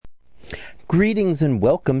Greetings and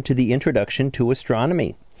welcome to the Introduction to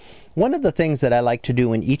Astronomy. One of the things that I like to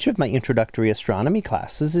do in each of my introductory astronomy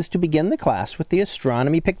classes is to begin the class with the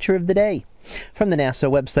astronomy picture of the day from the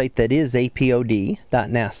NASA website that is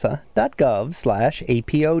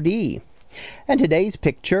apod.nasa.gov/apod. And today's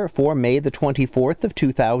picture for May the 24th of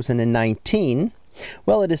 2019,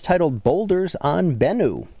 well, it is titled Boulders on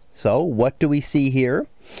Bennu. So what do we see here?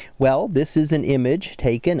 Well, this is an image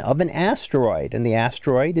taken of an asteroid, and the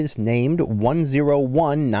asteroid is named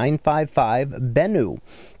 101955 Bennu.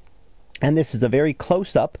 And this is a very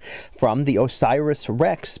close-up from the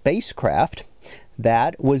OSIRIS-REx spacecraft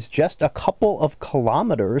that was just a couple of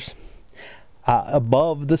kilometers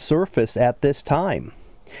above the surface at this time.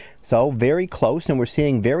 So very close, and we're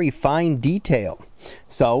seeing very fine detail.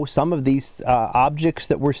 So some of these objects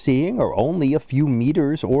that we're seeing are only a few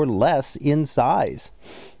meters or less in size.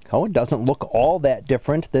 So it doesn't look all that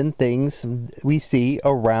different than things we see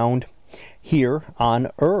around here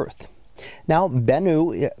on Earth. Now,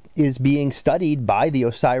 Bennu is being studied by the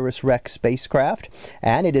OSIRIS-REx spacecraft,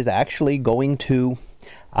 and it is actually going to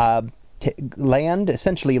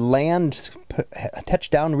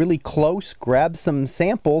touch down really close, grab some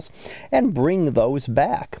samples, and bring those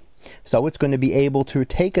back. So it's going to be able to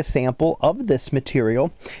take a sample of this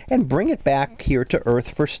material and bring it back here to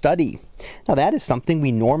Earth for study. Now, that is something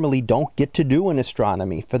we normally don't get to do in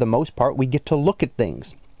astronomy. For the most part, we get to look at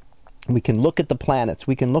things. We can look at the planets,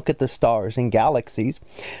 we can look at the stars and galaxies,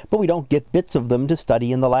 but we don't get bits of them to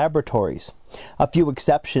study in the laboratories. A few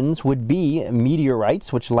exceptions would be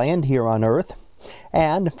meteorites, which land here on Earth,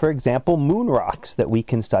 and, for example, moon rocks that we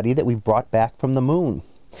can study that we've brought back from the moon.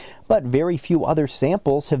 But very few other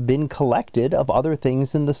samples have been collected of other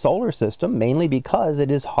things in the solar system, mainly because it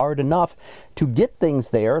is hard enough to get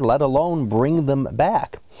things there, let alone bring them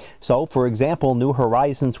back. So, for example, New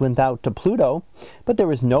Horizons went out to Pluto, but there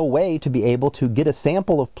was no way to be able to get a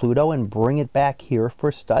sample of Pluto and bring it back here for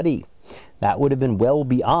study. That would have been well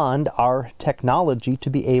beyond our technology to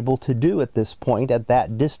be able to do at this point, at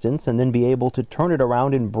that distance, and then be able to turn it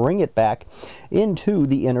around and bring it back into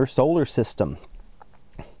the inner solar system.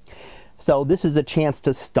 So this is a chance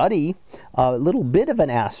to study a little bit of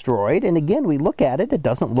an asteroid, and again, we look at it, it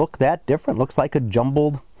doesn't look that different. It looks like a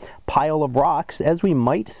jumbled pile of rocks, as we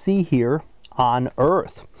might see here on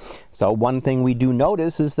Earth. So one thing we do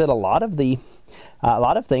notice is that a lot of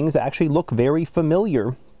things actually look very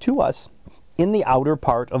familiar to us in the outer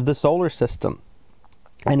part of the solar system.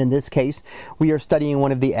 And in this case, we are studying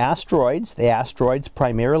one of the asteroids. The asteroids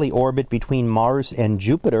primarily orbit between Mars and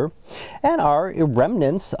Jupiter and are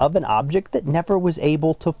remnants of an object that never was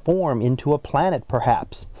able to form into a planet,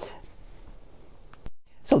 perhaps.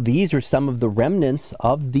 So these are some of the remnants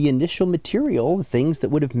of the initial material, the things that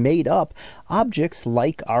would have made up objects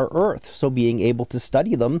like our Earth. So being able to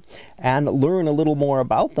study them and learn a little more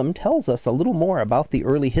about them tells us a little more about the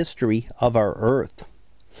early history of our Earth.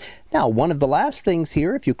 Now, one of the last things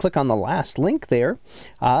here, if you click on the last link there,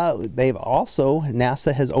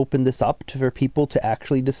 NASA has opened this up for people to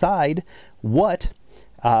actually decide what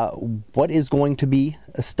is going to be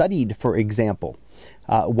studied, for example.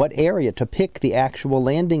 What area to pick the actual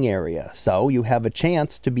landing area. So you have a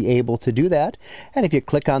chance to be able to do that. And if you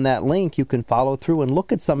click on that link, you can follow through and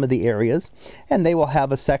look at some of the areas, and they will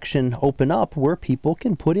have a section open up where people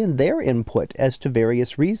can put in their input as to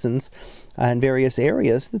various reasons and various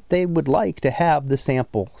areas that they would like to have the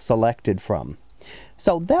sample selected from.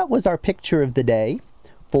 So that was our picture of the day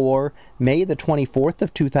for May the 24th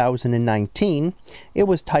of 2019. It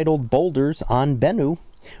was titled Boulders on Bennu.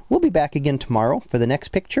 We'll be back again tomorrow for the next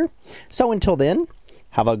picture. So until then,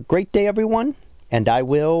 have a great day, everyone, and I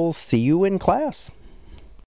will see you in class.